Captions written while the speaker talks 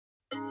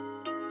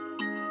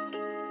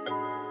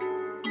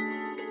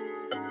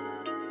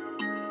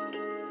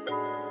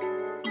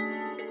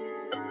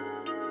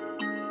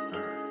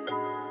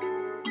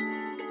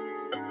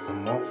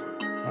I'm over,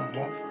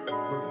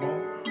 we're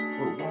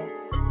more.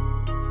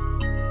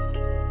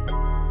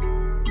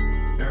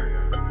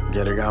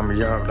 Yeah, they got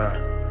me up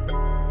like.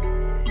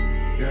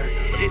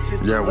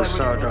 Yeah, what's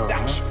up though,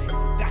 huh?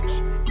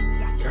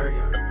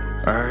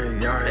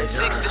 Yeah.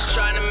 Six just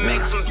trying to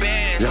make some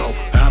bands. Yo,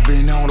 I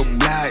been on the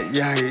block,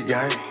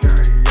 yeah.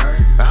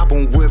 I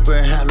been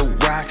whipping hella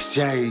rocks,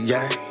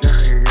 yeah.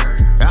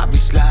 I be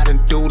sliding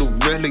through the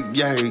valley,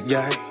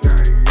 yeah.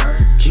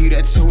 Keep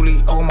that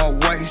toolie on my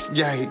waist,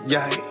 yeah.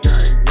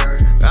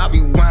 I be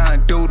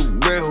riding through the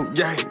rail,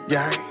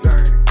 yeah.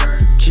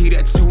 Keep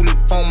that toolie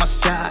on my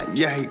side,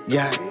 yeah.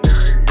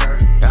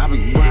 I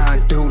be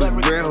riding through the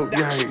rail,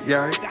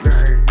 yeah.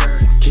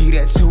 Keep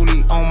that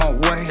toolie on my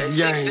waist,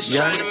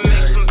 yeah.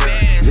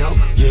 Yo,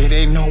 yeah,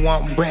 they know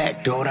I'm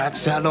back, though. I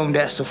tell them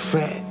that's a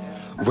fact.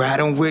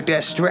 Riding with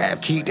that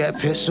strap, keep that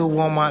pistol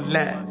on my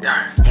lap.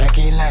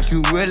 Acting like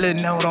you really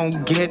know,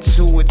 don't get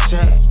too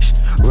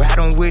attached.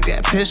 Riding with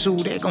that pistol,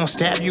 they gon'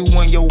 stab you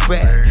in your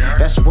back.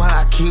 That's why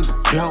I keep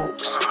it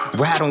close.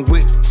 Riding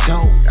with the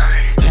toes.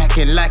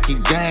 Acting like he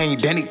gang,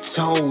 then he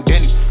told,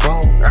 then he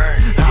fold.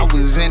 I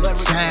was in the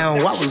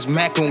town, I was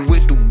macking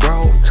with the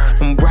bros.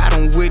 I'm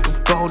riding with the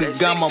 40,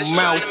 got my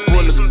mouth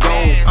full of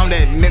gold. I'm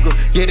that nigga,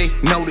 yeah, they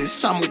know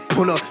this. I'ma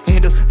pull up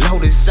in the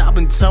Lotus. I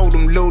been told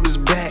them looters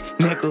back,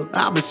 nigga.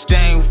 I been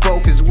staying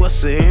focused,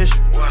 what's the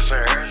issue?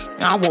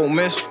 I won't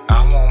miss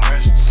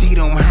you. See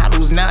them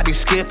hollows, now they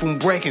scared from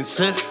breaking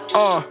tissue.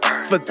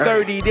 For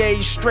 30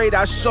 days straight,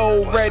 I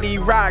sold ready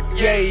rock,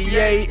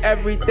 yay.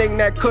 Everything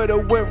that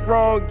could've went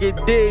wrong, it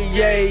did,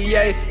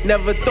 yay.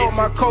 Never thought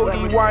my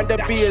Cody wound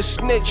up be a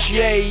snitch,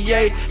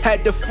 yay.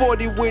 Had the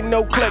 40 with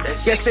no clip,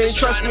 guess they ain't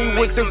trust me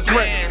with the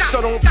grip.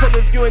 So don't pull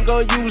if you ain't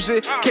gonna use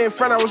it. Can't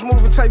front, I was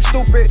moving type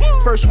stupid.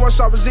 First once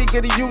I was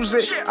eager to use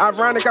it.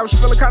 Ironic, I was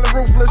feeling kinda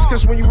ruthless,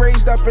 cause when you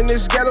raised up in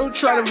this ghetto,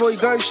 try to avoid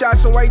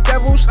gunshots and white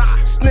devils,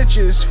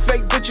 snitches,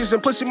 fake bitches,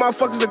 and pussy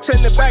motherfuckers that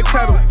tend to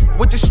backpedal.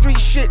 With the street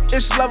shit,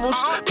 it's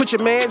levels. Put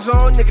your mans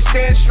on, niggas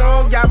stand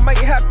strong. Y'all might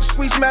have to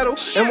squeeze metal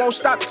and won't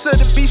stop till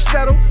the beef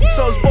settle.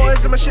 So it's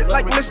boys and my shit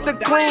like Mr.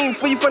 Clean.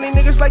 For you funny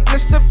niggas like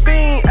Mr.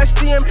 Bean.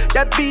 STM,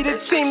 that be the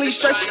team. Lead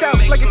stretched out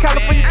like a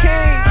California king.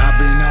 I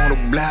been on the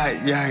block,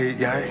 yeah.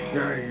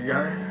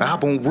 I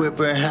been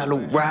whipping hella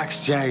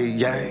rocks, yeah.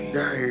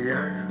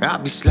 I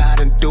be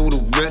sliding through the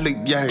valley,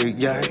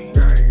 yeah.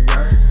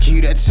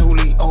 Keep that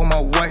toolie on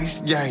my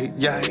waist, yeah.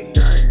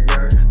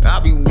 I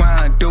be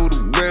riding through the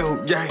rail,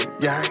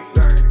 yeah.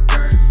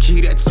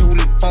 Keep that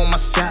toolie on my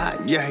side,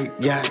 yeah.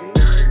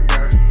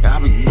 I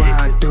be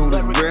riding through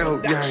the rail,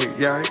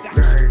 yeah.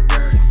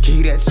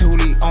 Keep that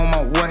toolie on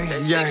my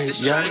waist, yeah.